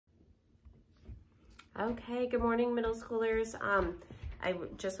Okay, good morning, middle schoolers. I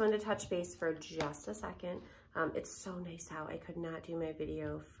just wanted to touch base for just a second. It's so nice out. I could not do my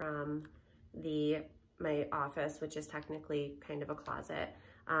video from my office, which is technically kind of a closet.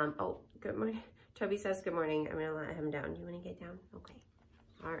 Oh, good morning. Toby says good morning. I'm gonna let him down. Do you want to get down? Okay.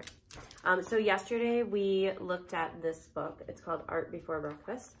 All right. So yesterday we looked at this book. It's called Art Before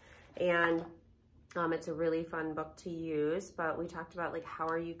Breakfast, and it's a really fun book to use. But we talked about like, how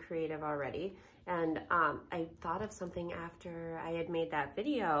are you creative already? And I thought of something after I had made that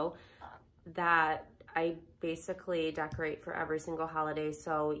video that I basically decorate for every single holiday.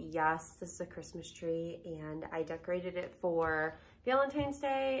 So yes, this is a Christmas tree, and I decorated it for Valentine's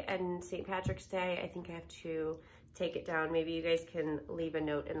Day and St. Patrick's Day. I think I have to take it down. Maybe you guys can leave a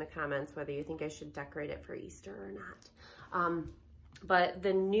note in the comments whether you think I should decorate it for Easter or not. But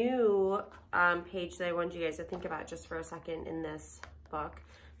the new page that I wanted you guys to think about just for a second in this book.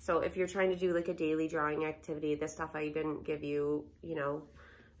 So if you're trying to do like a daily drawing activity, the stuff I didn't give you,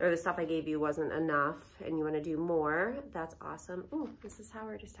 or the stuff I gave you wasn't enough and you want to do more, that's awesome. Oh, Mrs.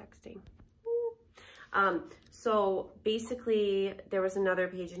 Howard is texting. So basically there was another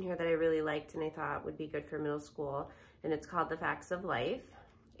page in here that I really liked and I thought would be good for middle school, and it's called The Facts of Life.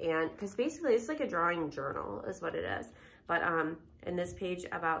 And because basically it's like a drawing journal is what it is. But in this page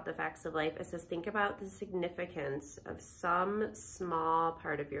about the facts of life, it says, think about the significance of some small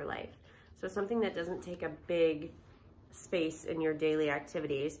part of your life. So something that doesn't take a big space in your daily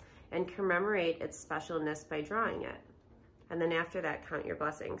activities, and commemorate its specialness by drawing it. And then after that, count your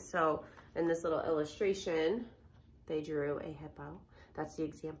blessings. So in this little illustration, they drew a hippo. That's the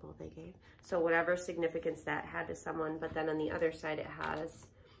example they gave. So whatever significance that had to someone, but then on the other side, it has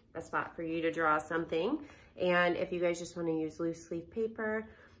a spot for you to draw something. And if you guys just want to use loose leaf paper,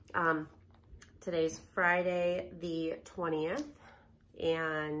 today's Friday the 20th,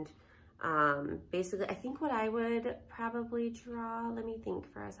 and basically I think what I would probably draw, let me think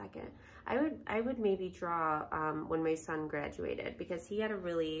for a second. I would maybe draw when my son graduated, because he had a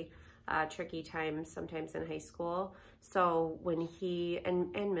really tricky time sometimes in high school. So when he,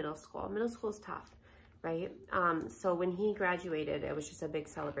 and middle school's tough, right? So when he graduated, it was just a big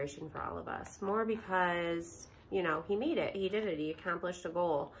celebration for all of us, more because, he made it, he did it, he accomplished a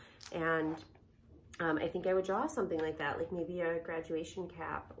goal. And I think I would draw something like that, like maybe a graduation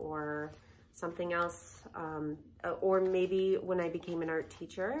cap or something else. Or maybe when I became an art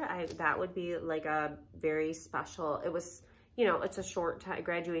teacher, that would be like a very special, it was, it's a short time,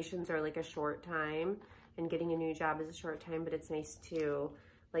 graduations are like a short time, and getting a new job is a short time, but it's nice to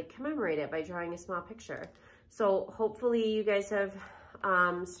like commemorate it by drawing a small picture. So hopefully you guys have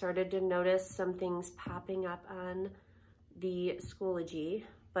started to notice some things popping up on the Schoology.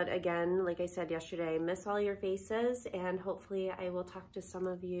 But again, like I said yesterday, I miss all your faces, and hopefully I will talk to some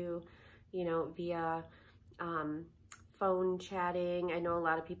of you, via phone chatting. I know a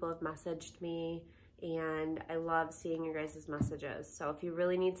lot of people have messaged me, and I love seeing your guys' messages. So if you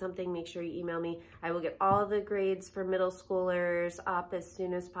really need something, make sure you email me. I will get all the grades for middle schoolers up as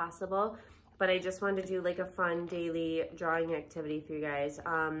soon as possible. But I just wanted to do like a fun daily drawing activity for you guys.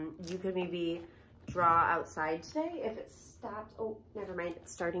 You could maybe draw outside today if it stops. Oh, never mind,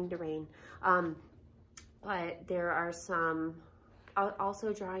 it's starting to rain. But there are some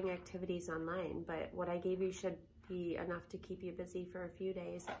also drawing activities online, but what I gave you should be enough to keep you busy for a few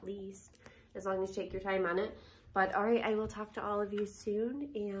days at least, as long as you take your time on it. But all right, I will talk to all of you soon,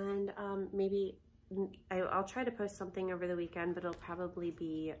 and maybe I'll try to post something over the weekend, but it'll probably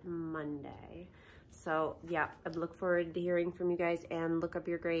be Monday. So yeah, I look forward to hearing from you guys, and look up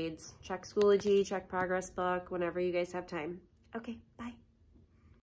your grades. Check Schoology, check Progress Book whenever you guys have time. Okay, bye.